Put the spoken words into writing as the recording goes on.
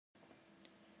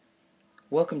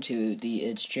Welcome to the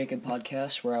It's Jacob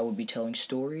podcast, where I will be telling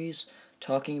stories,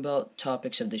 talking about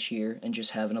topics of this year, and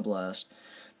just having a blast.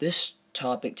 This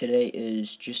topic today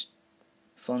is just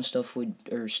fun stuff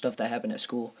stuff that happened at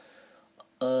school.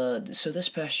 So this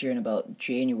past year in about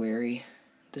January,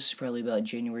 this is probably about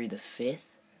January the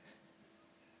 5th,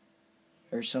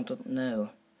 or something,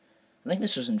 no. I think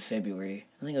this was in February.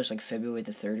 I think it was like February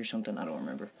the 3rd or something, I don't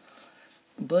remember.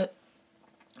 But,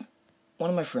 one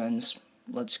of my friends,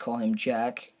 let's call him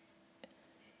Jack.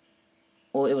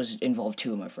 Well, it involved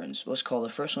two of my friends. Let's call the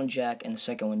first one Jack and the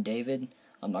second one David.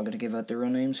 I'm not going to give out their real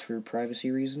names for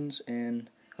privacy reasons, and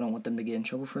I don't want them to get in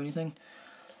trouble for anything.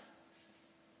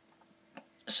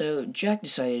 So, Jack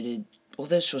decided,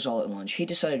 this was all at lunch, he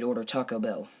decided to order Taco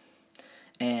Bell.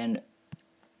 And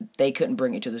they couldn't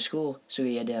bring it to the school, so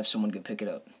he had to have someone go pick it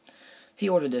up. He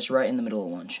ordered this right in the middle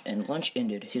of lunch, and lunch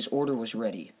ended. His order was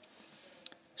ready.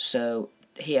 So,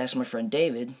 he asked my friend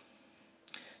David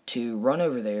to run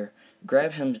over there,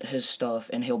 grab him his stuff,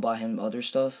 and he'll buy him other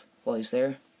stuff while he's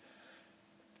there.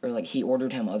 Or, he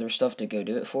ordered him other stuff to go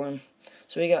do it for him.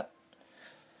 So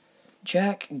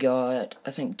Jack got,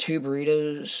 I think, 2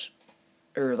 burritos,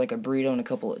 or a burrito and a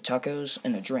couple of tacos,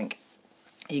 and a drink.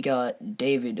 He got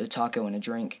David a taco and a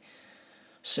drink.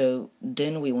 So,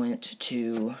 then we went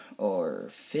to our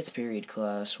 5th period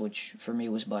class, which for me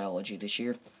was biology this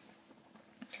year.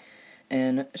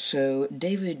 And so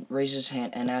David raises his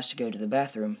hand and asks to go to the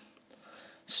bathroom.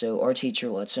 So our teacher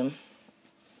lets him,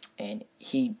 and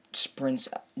he sprints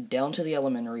down to the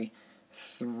elementary,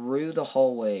 through the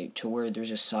hallway to where there's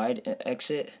a side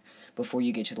exit before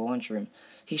you get to the lunchroom.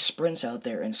 He sprints out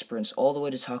there and sprints all the way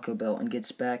to Taco Bell and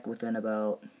gets back within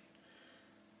about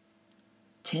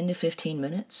 10 to 15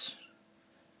 minutes.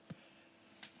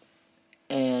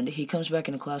 And he comes back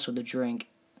into class with a drink,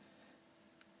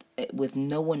 with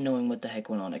no one knowing what the heck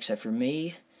went on except for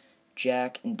me,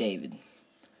 Jack, and David.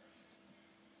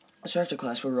 So after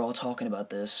class, we were all talking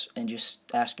about this and just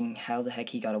asking how the heck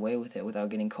he got away with it without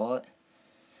getting caught,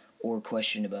 or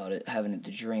questioned about it, having it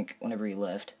to drink whenever he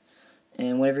left.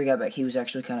 And whenever he got back, he was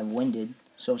actually kind of winded,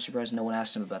 so I'm surprised no one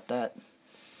asked him about that.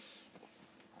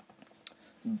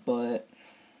 But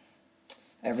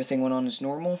everything went on as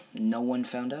normal. No one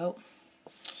found out.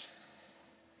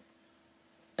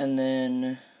 And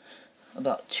then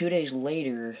about 2 days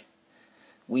later,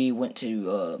 we went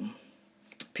to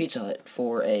Pizza Hut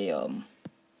for a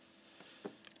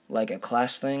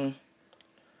class thing,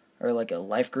 or a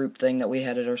life group thing that we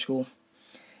had at our school.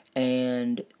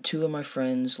 And 2 of my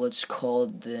friends, let's call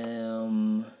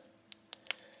them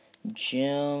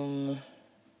Jim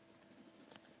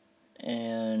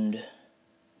and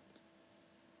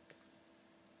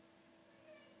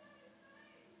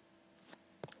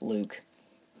Luke.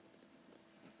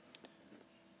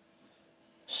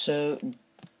 So,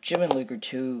 Jim and Luke are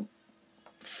 2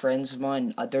 friends of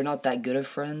mine. They're not that good of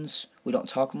friends. We don't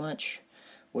talk much.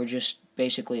 We're just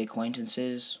basically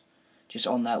acquaintances. Just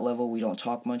on that level, we don't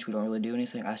talk much. We don't really do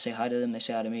anything. I say hi to them, they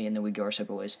say hi to me, and then we go our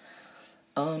separate ways.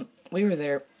 We were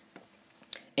there,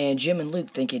 and Jim and Luke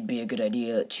think it'd be a good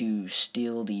idea to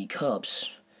steal the cups.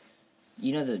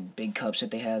 You know the big cups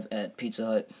that they have at Pizza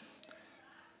Hut?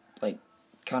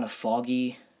 Kind of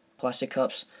foggy plastic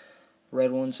cups.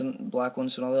 Red ones and black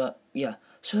ones and all that. Yeah.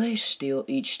 So they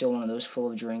each steal one of those full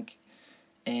of drink,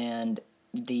 and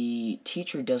the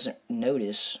teacher doesn't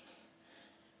notice.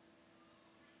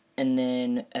 And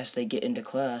then as they get into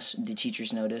class, the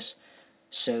teachers notice.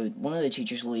 So one of the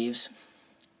teachers leaves.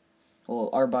 Well,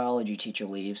 our biology teacher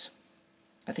leaves.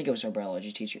 I think it was our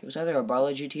biology teacher. It was either our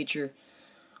biology teacher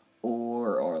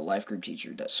or our life group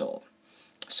teacher that saw.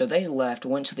 So they left,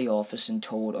 went to the office, and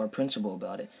told our principal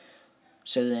about it.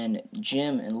 So then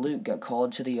Jim and Luke got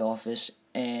called to the office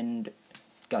and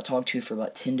got talked to for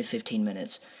about 10 to 15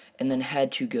 minutes, and then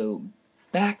had to go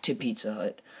back to Pizza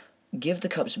Hut, give the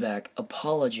cups back,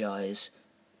 apologize,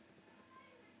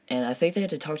 and I think they had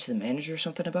to talk to the manager or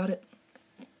something about it.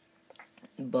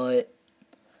 But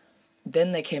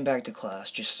then they came back to class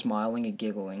just smiling and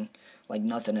giggling like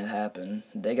nothing had happened.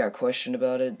 They got questioned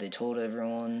about it, they told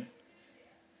everyone,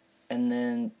 and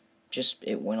then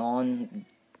it went on,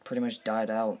 pretty much died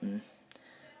out. And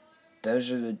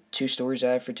those are the 2 stories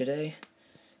I have for today.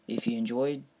 If you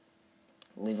enjoyed,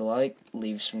 leave a like,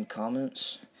 leave some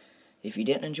comments. If you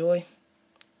didn't enjoy,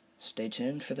 stay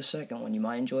tuned for the second one. You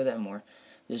might enjoy that more.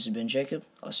 This has been Jacob.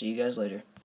 I'll see you guys later.